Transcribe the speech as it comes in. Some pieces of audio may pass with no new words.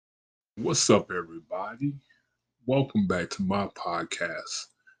What's up, everybody? Welcome back to my podcast,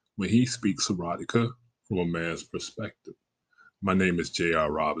 When He Speaks Erotica from a Man's Perspective. My name is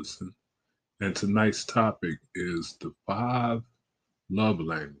J.R. Robinson, and tonight's topic is the five love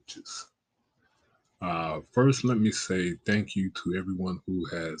languages. First, let me say thank you to everyone who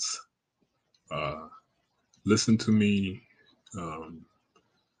has uh, listened to me, um,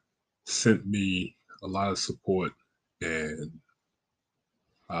 sent me a lot of support, and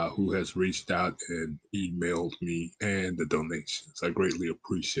who has reached out and emailed me and the donations. I greatly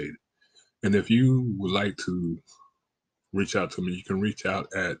appreciate it. And if you would like to reach out to me, you can reach out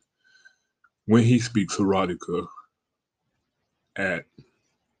at when he speaks erotica at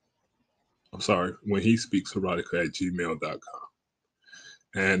when he speaks erotica at gmail.com.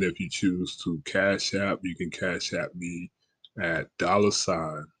 And if you choose to cash app, you can cash app me at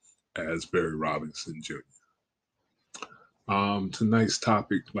 $ Asbury Robinson Jr. Tonight's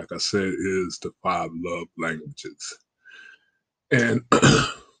topic, like I said, is the five love languages. And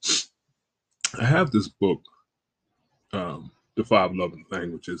I have this book, The Five Love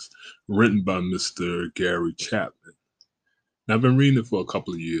Languages, written by Mr. Gary Chapman. And I've been reading it for a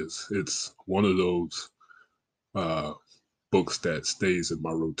couple of years. It's one of those uh, books that stays in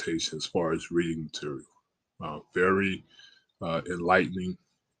my rotation as far as reading material. Very enlightening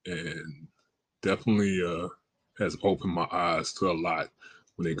and definitely has opened my eyes to a lot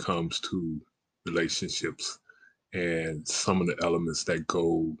when it comes to relationships and some of the elements that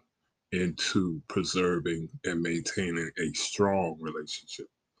go into preserving and maintaining a strong relationship.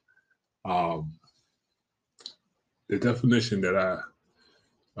 Um, the definition that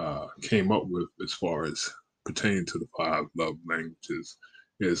I came up with as far as pertaining to the five love languages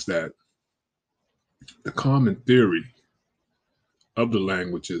is that the common theory of the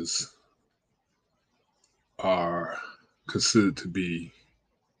languages are considered to be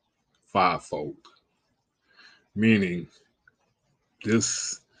fivefold, meaning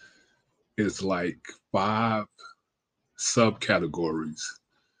this is like five subcategories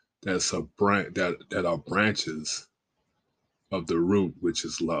that are branches of the root, which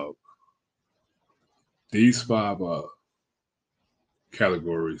is love. These five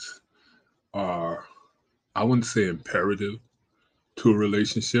categories are, I wouldn't say imperative to a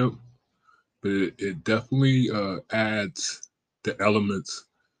relationship, but it definitely adds the elements,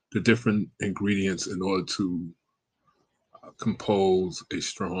 the different ingredients in order to compose a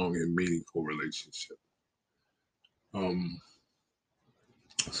strong and meaningful relationship. Um,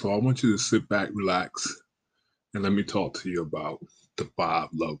 so I want you to sit back, relax, and let me talk to you about the five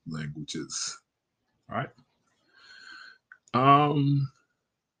love languages. All right. Um,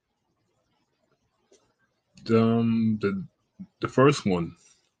 the first one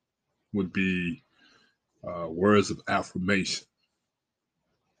would be words of affirmation.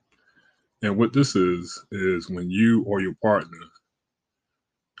 And what this is when you or your partner,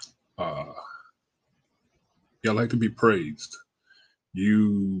 uh, you like to be praised.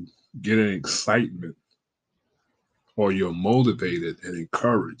 You get an excitement or you're motivated and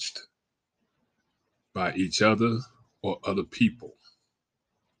encouraged by each other or other people.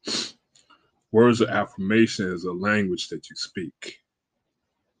 Words of affirmation is a language that you speak.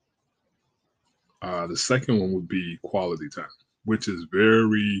 The second one would be quality time, which is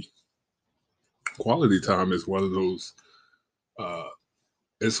quality time is one of those, uh,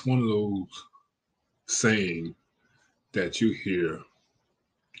 it's one of those saying that you hear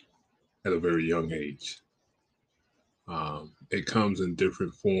at a very young age. It comes in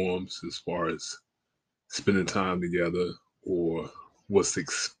different forms as far as spending time together or what's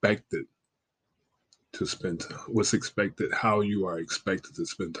expected what's expected, how you are expected to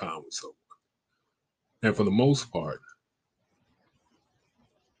spend time with someone. And for the most part,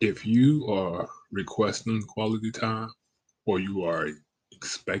 if you are requesting quality time or you are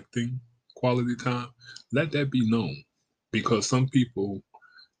expecting quality time, let that be known because some people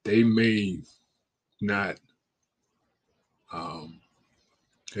they may not um,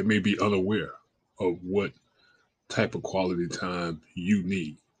 they may be unaware of what type of quality time you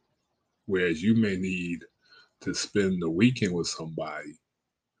need. Whereas you may need to spend the weekend with somebody.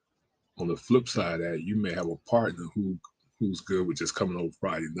 On the flip side of that, you may have a partner who's good with just coming over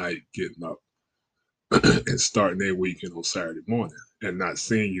Friday night, getting up and starting their weekend on Saturday morning and not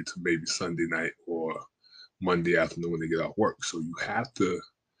seeing you till maybe Sunday night or Monday afternoon when they get off work. So you have to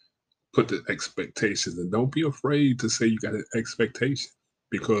put the expectations and don't be afraid to say you got an expectation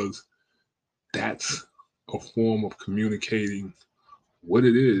because that's a form of communicating what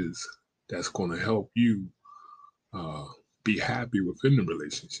it is that's going to help you uh, be happy within the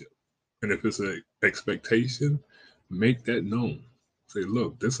relationship. And if it's an expectation, make that known. Say,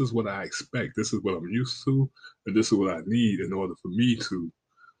 look, this is what I expect. This is what I'm used to, and this is what I need in order for me to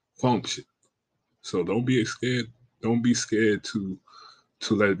function. So don't be scared. Don't be scared to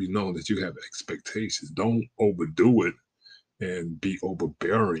let it be known that you have expectations. Don't overdo it and be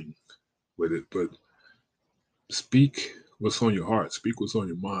overbearing with it, but speak what's on your heart. Speak what's on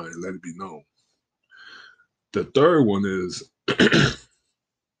your mind and let it be known. The third one is,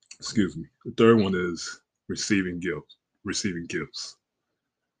 excuse me. The third one is receiving gifts. Receiving gifts.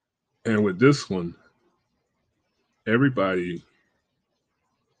 And with this one, everybody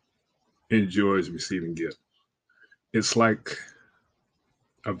enjoys receiving gifts. It's like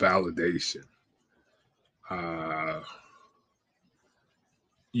a validation. Uh,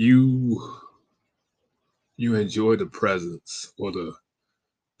 you you enjoy the presence or the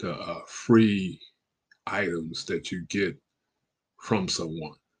free items that you get from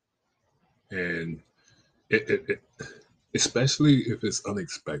someone, and it especially if it's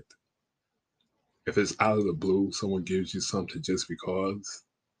unexpected. If it's out of the blue, someone gives you something just because,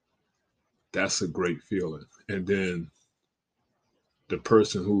 that's a great feeling. And then the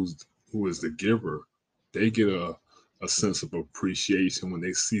person who is the giver, they get a sense of appreciation when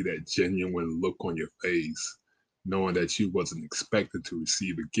they see that genuine look on your face, knowing that you wasn't expected to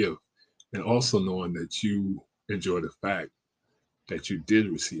receive a gift, and also knowing that you enjoy the fact that you did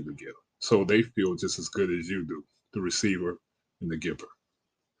receive a gift. So they feel just as good as you do, the receiver and the giver.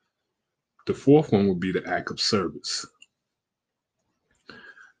 The fourth one would be the act of service.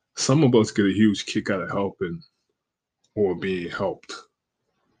 Some of us get a huge kick out of helping or being helped.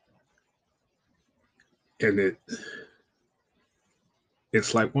 And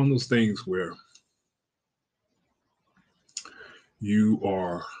it's like one of those things where you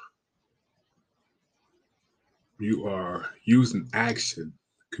are you are using action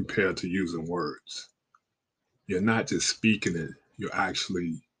compared to using words. You're not just speaking it, you're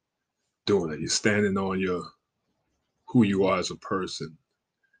actually doing it. You're standing on your who you are as a person,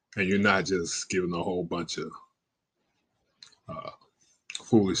 and you're not just giving a whole bunch of uh,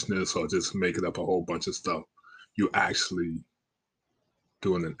 foolishness or just making up a whole bunch of stuff. You're actually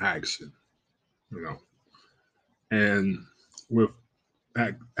doing an action, you know. And with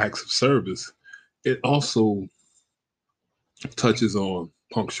acts of service, it also touches on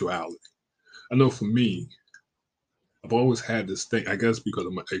punctuality. I know for me, I've always had this thing, I guess because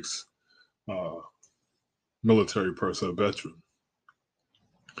I'm an ex uh, military person, a veteran,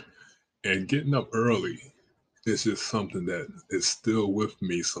 and getting up early is just something that is still with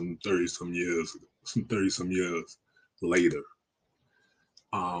me some 30 some years later.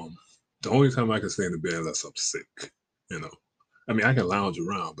 Um, the only time I can stay in the bed unless I'm sick, you know. I mean, I can lounge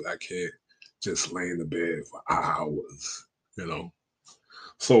around, but I can't just lay in the bed for hours, you know.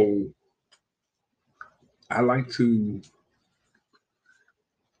 So I like to,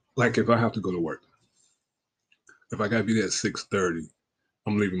 like, if I have to go to work, if I gotta be there at 6:30,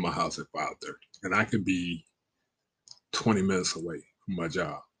 I'm leaving my house at 5:30, and I could be 20 minutes away from my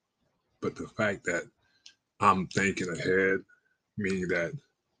job. But the fact that I'm thinking ahead, meaning that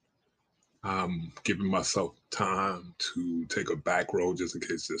I'm giving myself time to take a back road just in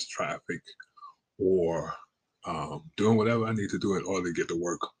case there's traffic, or doing whatever I need to do in order to get to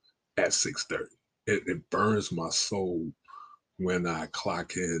work at 6:30. It burns my soul when I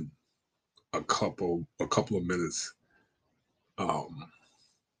clock in a couple of minutes um,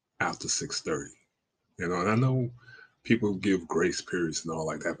 after 6:30. You know, and I know people give grace periods and all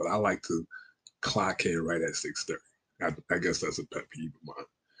like that, but I like to clock in right at 6:30. I guess that's a pet peeve of mine.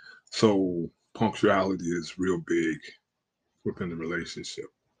 So punctuality is real big within the relationship.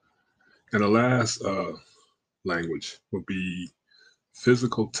 And the last language would be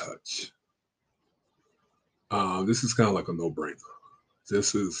physical touch. This is kind of like a no-brainer.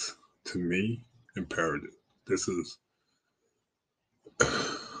 This is, to me, imperative. This is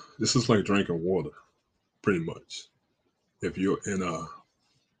this is like drinking water, pretty much. If you're in a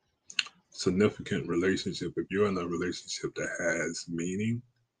significant relationship, if you're in a relationship that has meaning,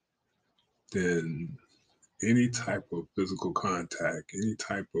 then any type of physical contact, any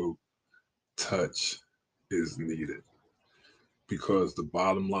type of touch is needed. Because the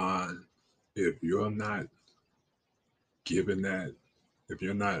bottom line, if you're not giving that, if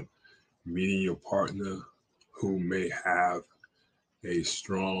you're not meeting your partner who may have a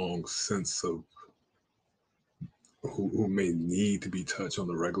strong sense of who may need to be touched on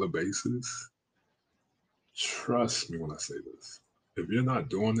a regular basis, trust me when I say this. If you're not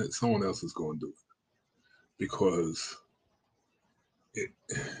doing it, someone else is going to do it because it,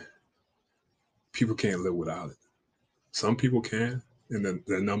 people can't live without it. Some people can, and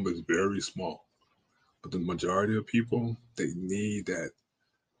the number is very small. But the majority of people, they need that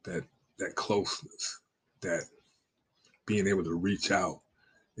that closeness, that being able to reach out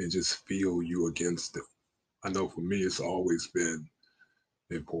and just feel you against them. I know for me, it's always been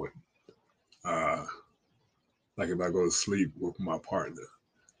important. Uh, like if I go to sleep with my partner,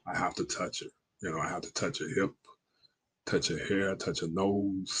 I have to touch her. I have to touch her hip, touch her hair, touch her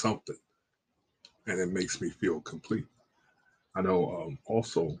nose, something, and it makes me feel complete. I know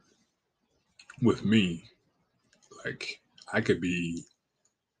also with me, like I could be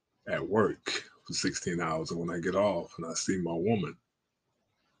at work for 16 hours, and when I get off and I see my woman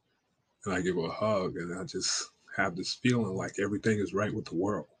and I give her a hug, and I just have this feeling like everything is right with the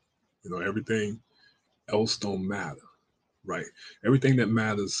world. Everything else don't matter, right? Everything that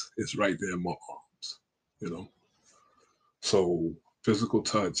matters is right there in my arms, you know. So physical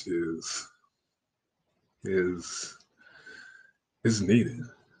touch is is needed.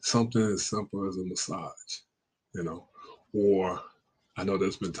 Something as simple as a massage, you know. Or I know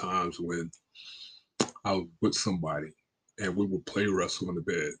there's been times when I was with somebody and we would play wrestle in the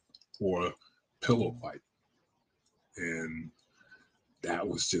bed or pillow fight. And that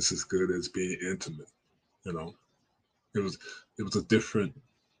was just as good as being intimate, you know. It was it was a different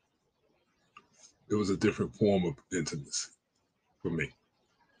it was a different form of intimacy for me.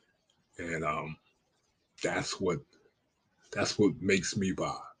 And that's what that's what makes me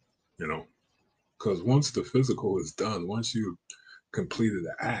vibe, you know. Because once the physical is done, once you completed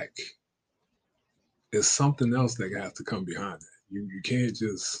the act, it's something else that has to come behind it. You can't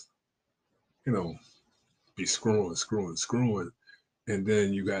just, you know, be screwing, and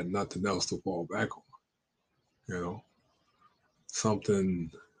then you got nothing else to fall back on, you know.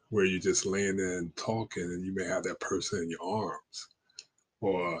 Something where you're just laying there and talking and you may have that person in your arms.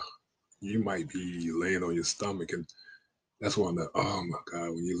 Or you might be laying on your stomach, and that's one of the, oh my God,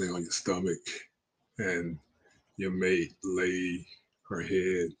 when you lay on your stomach and your mate lay her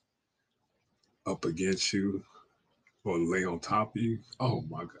head up against you or lay on top of you. Oh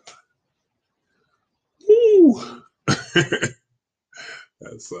my God. Woo!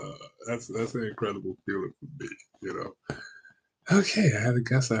 That's an incredible feeling for me, you know. Okay, I had to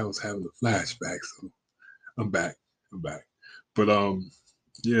guess I was having a flashback, so I'm back. I'm back. But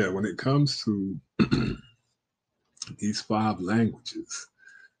yeah, when it comes to these five languages,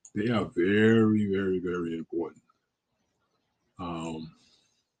 they are very, very, very important. Um,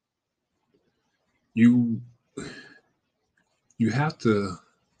 you you have to,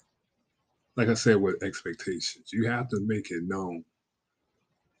 like I said, with expectations, you have to make it known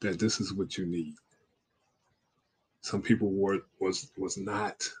that this is what you need. Some people was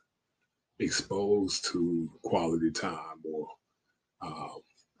not exposed to quality time or um,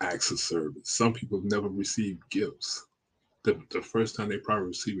 acts of service. Some people have never received gifts. The first time they probably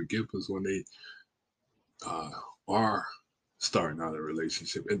receive a gift is when they uh, are starting out a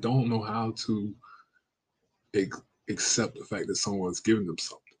relationship and don't know how to accept the fact that someone's giving them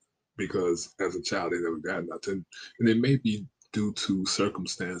something because as a child they never got nothing, and it may be due to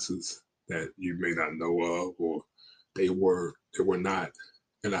circumstances that you may not know of, or they were not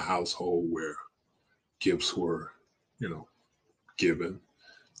in a household where gifts were, you know, given.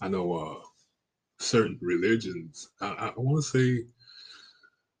 I know certain religions. I want to say,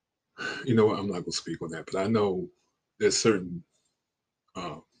 you know what? I'm not going to speak on that, but I know there's certain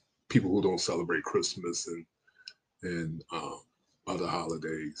uh, people who don't celebrate Christmas and other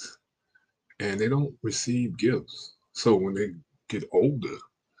holidays, and they don't receive gifts. So when they get older,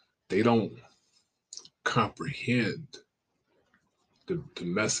 they don't comprehend the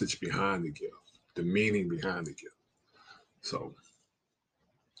message behind the gift, the meaning behind the gift. So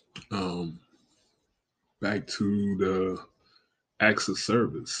um, back to the acts of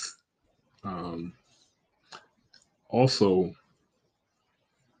service. Um, Also,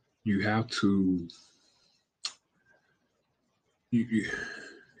 you have to you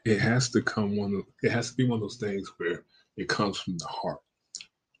it has to come it has to be one of those things where it comes from the heart,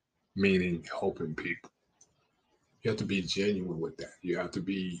 meaning helping people. You have to be genuine with that. You have to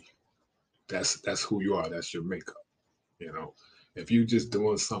be that's who you are. That's your makeup. You know, if you just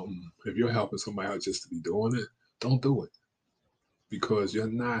doing something, if you're helping somebody out just to be doing it, don't do it because you're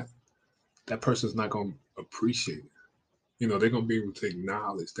not. That person's not going to appreciate it. They're going to be able to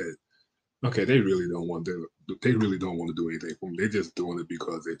acknowledge that. Okay, they really don't want to. They really don't want to do anything for me. They're just doing it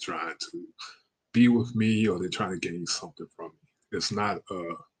because they're trying to be with me or they're trying to gain something from me. It's not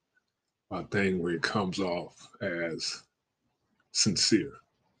a thing where it comes off as sincere,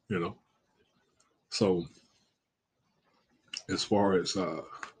 you know. So as far as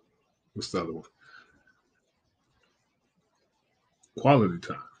what's the other one? Quality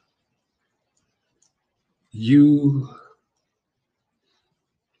time. you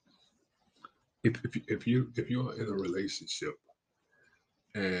if you're in a relationship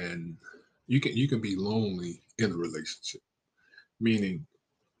and you can be lonely in a relationship, meaning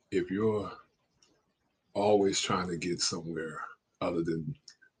if you're always trying to get somewhere other than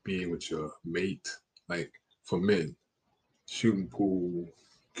being with your mate, like for men, shooting pool,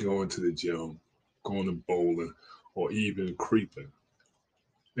 going to the gym, going to bowling, or even creeping.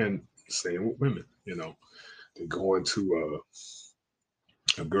 And same with women, they're going to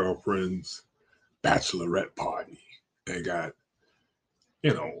a girlfriend's bachelorette party and got,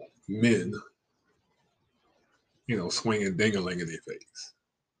 men, swinging dingaling in their face,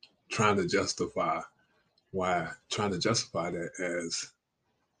 trying to justify trying to justify that as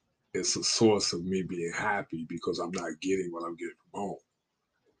it's a source of me being happy because I'm not getting what I'm getting from home.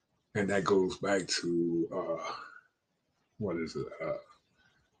 And that goes back to what is it?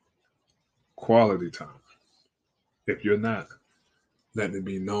 Quality time. If you're not letting it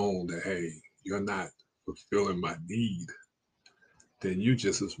be known that hey, you're not fulfilling my need, then you're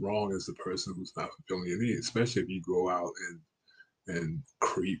just as wrong as the person who's not fulfilling your need. Especially if you go out and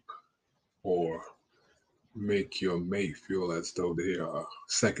creep or make your mate feel as though they are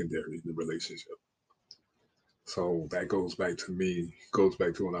secondary in the relationship. So that goes back to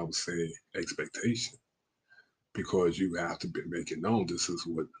what I was saying, expectation, because you have to be making known this is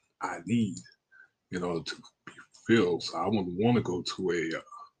what I need in order to be fulfilled. So I wouldn't want to go to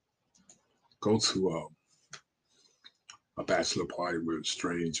a bachelor party where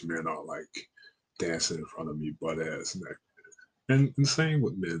strange men are like dancing in front of me, butt ass naked. And same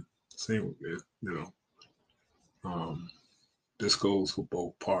with men. Same with men. Um, this goes for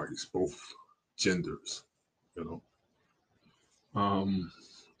both parties, both genders. You know. Um,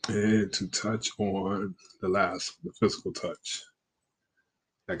 and to touch on the physical touch,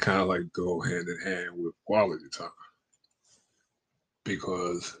 that kind of like go hand in hand with quality time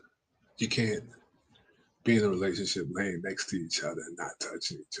because you can't be in a relationship laying next to each other and not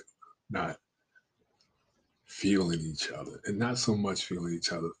touching each other, not feeling each other, and not so much feeling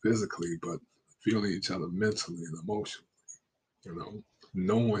each other physically, but feeling each other mentally and emotionally. You know,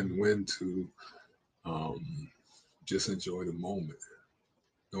 knowing when to um, just enjoy the moment,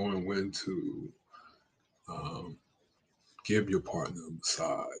 knowing when to um, give your partner a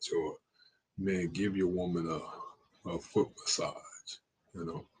massage, or man, give your woman a foot massage. You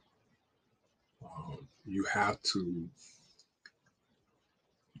know, you have to.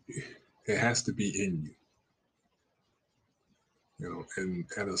 It has to be in you. And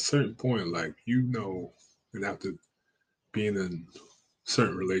at a certain point, like and after being in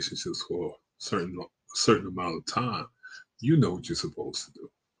certain relationships for certain amount of time, you know what you're supposed to do.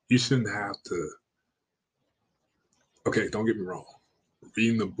 You shouldn't have to. Okay, don't get me wrong.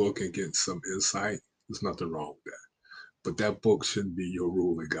 Reading the book and getting some insight, there's nothing wrong with that. But that book shouldn't be your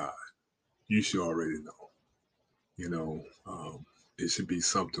rule and guide. You should already know. You know, it should be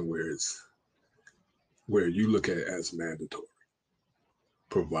something where you look at it as mandatory,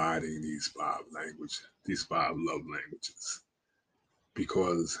 providing these five love languages.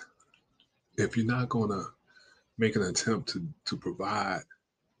 Because if you're not gonna make an attempt to provide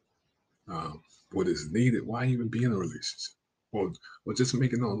um, what is needed, why even be in a relationship? Or just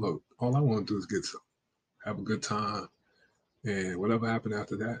make it known, look, all I want to do is get some, have a good time, and whatever happened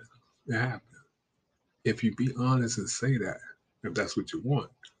after that, it happened. If you be honest and say that, if that's what you want,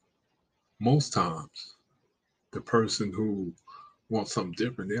 most times the person who wants something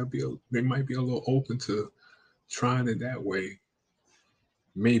different, they might be a little open to trying it that way,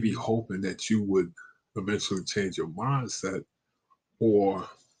 maybe hoping that you would eventually change your mindset or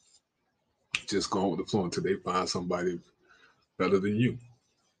just go with the flow until they find somebody better than you,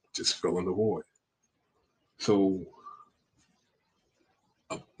 just filling the void. So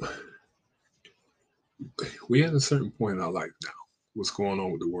uh, we at a certain point in our life now. What's going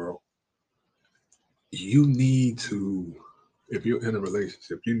on with the world? You need to, if you're in a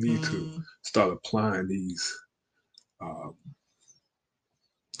relationship, you need to start applying these uh,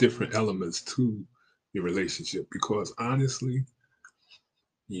 different elements to your relationship because honestly,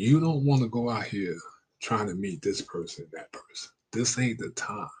 you don't want to go out here trying to meet this person, that person. This ain't the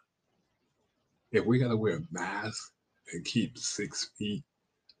time. If we got to wear a mask and keep 6 feet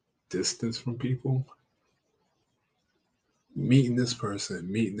distance from people, meeting this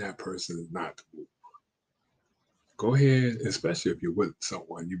person, meeting that person is not the move. Go ahead, especially if you're with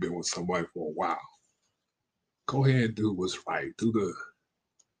someone, you've been with somebody for a while. Go ahead and do what's right.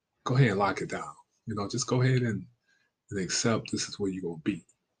 Go ahead and lock it down. Just go ahead and accept this is where you're gonna be.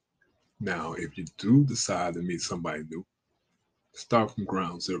 Now, if you do decide to meet somebody new, start from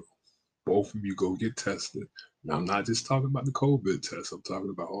ground zero. both of you go get tested. Now, I'm not just talking about the COVID test. I'm talking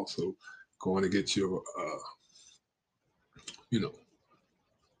about also going to get your, you know,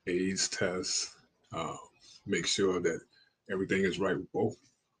 AIDS test. Uh, make sure that everything is right with both,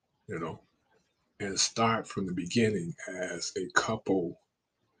 you know, and start from the beginning as a couple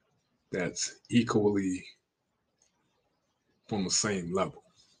that's equally on the same level,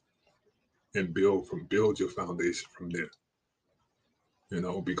 and build your foundation from there.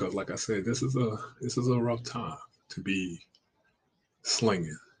 Because like I said, this is a rough time to be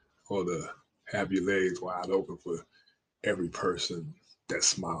slinging or to have your legs wide open for every person that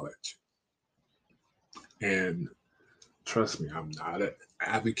smile at you. And trust me, I'm not an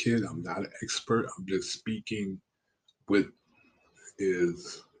advocate, I'm not an expert. I'm just speaking what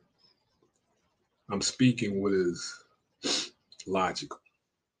is I'm speaking what is logical,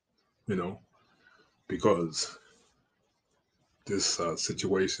 you know, because this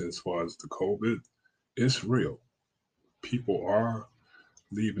situation as far as the COVID, it's real. People are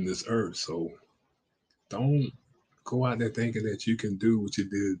leaving this earth. So don't go out there thinking that you can do what you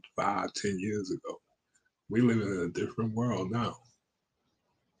did 5, 10 years ago. We live in a different world now.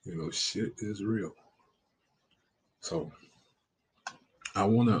 Shit is real. So I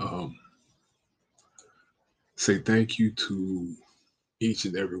want to say thank you to each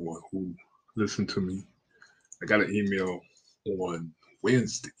and everyone who listened to me. I got an email on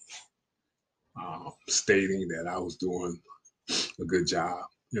Wednesday stating that I was doing a good job,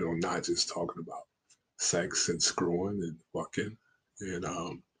 not just talking about sex and screwing and fucking. And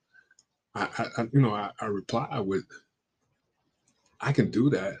I replied with, I can do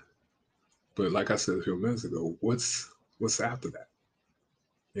that, but like I said a few minutes ago, what's after that?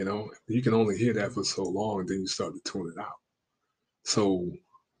 You can only hear that for so long, and then you start to tune it out. So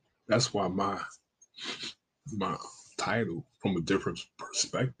that's why my title, from a different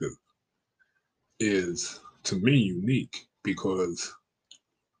perspective, is to me unique because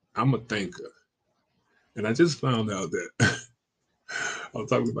I'm a thinker, and I just found out that I was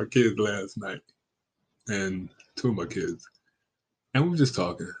talking to my kids last night, and two of my kids, and we were just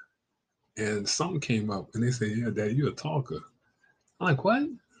talking, and something came up, and they said, "Yeah, Dad, you're a talker." I'm like, "What?"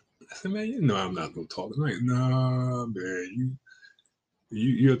 I said, "Man, you know I'm not no talker." I'm like, "Nah, man,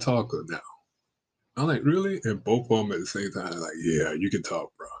 you're a talker now." I'm like, "Really?" And both of them at the same time, like, "Yeah, you can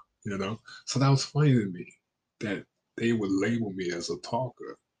talk, bro." So that was funny to me that they would label me as a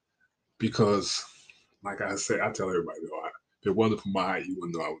talker because, like I said, I tell everybody, if it wasn't for my height, you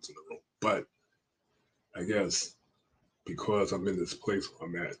wouldn't know I was in the room. But I guess because I'm in this place where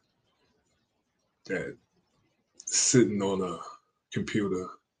I'm at, that sitting on a computer,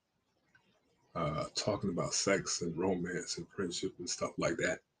 talking about sex and romance and friendship and stuff like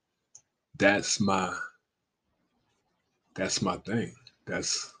that, that's my that's my thing.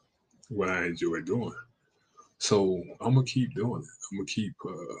 That's what I enjoy doing. So I'm gonna keep doing it. I'm gonna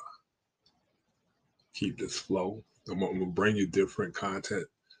keep this flow. I'm gonna bring you different content.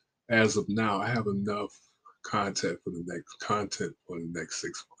 As of now, I have enough content for the next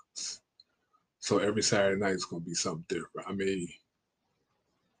 6 months. So every Saturday night is gonna be something different. I may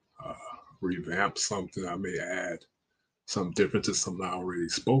uh, revamp something. I may add something different to something I already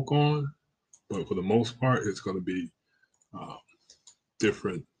spoke on. But for the most part, it's gonna be uh,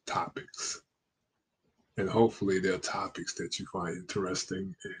 different topics, and hopefully they're topics that you find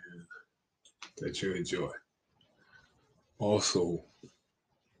interesting and that you enjoy. Also,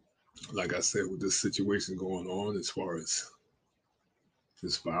 like I said, with this situation going on as far as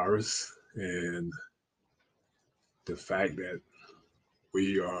this virus and the fact that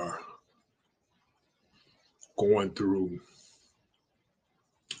we are going through,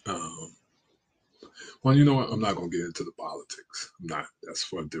 um, well, you know what? I'm not going to get into the politics. I'm not. That's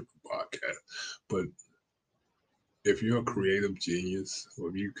for a different podcast. But if you're a creative genius, or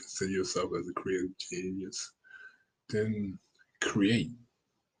if you consider yourself as a creative genius, then create,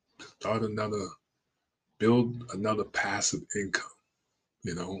 start another, build another passive income.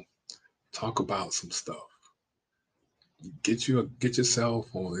 You know, talk about some stuff. Get your cell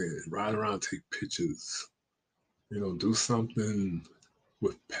phone and ride around, take pictures. Do something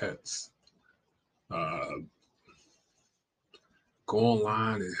with pets. Uh, go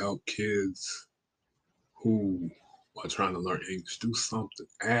online and help kids who are trying to learn English. Do something.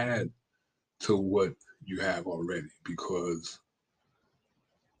 Add to what you have already because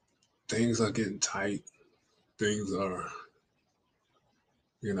things are getting tight. Things are,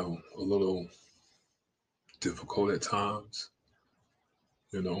 a little difficult at times.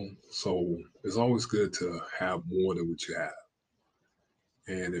 So it's always good to have more than what you have.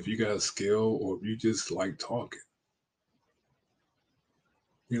 And if you got a skill or if you just like talking,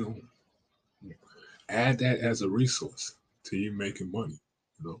 you know, add that as a resource to you making money.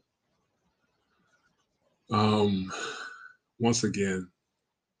 You know, once again,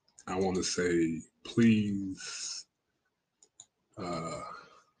 I want to say, please uh,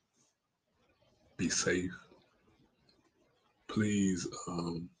 be safe. Please,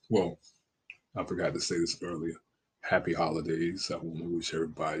 well, I forgot to say this earlier. Happy holidays. I want to wish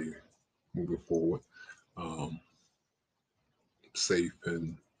everybody moving forward um, safe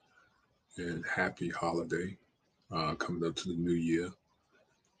and happy holiday coming up to the new year.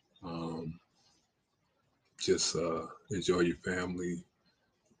 Um, just enjoy your family.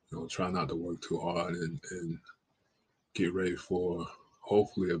 Try not to work too hard and get ready for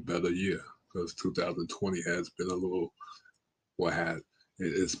hopefully a better year because 2020 has been a little what had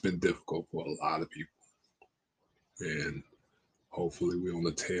it's been difficult for a lot of people, and hopefully we're on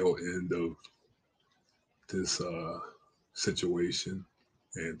the tail end of this situation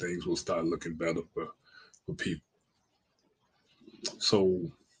and things will start looking better for people. So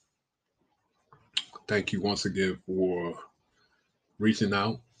thank you once again for reaching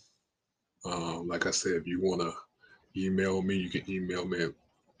out. Like I said, if you want to email me, you can email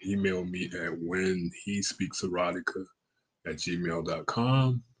me at when he speaks erotica at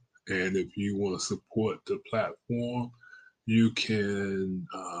gmail.com. And if you want to support the platform, you can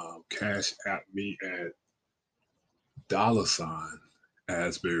cash at me at $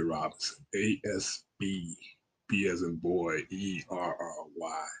 Asbury Robinson, ASB, B as in boy,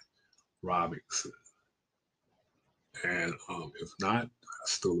 ERRY Robinson. And if not, I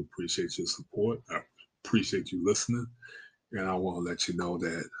still appreciate your support. I appreciate you listening. And I want to let you know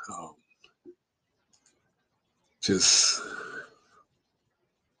that just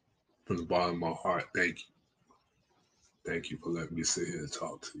from the bottom of my heart, thank you. Thank you for letting me sit here and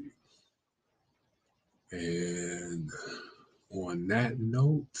talk to you. And on that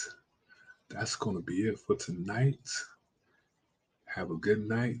note, that's going to be it for tonight. Have a good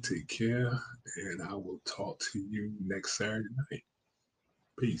night. Take care. And I will talk to you next Saturday night.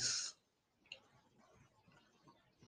 Peace.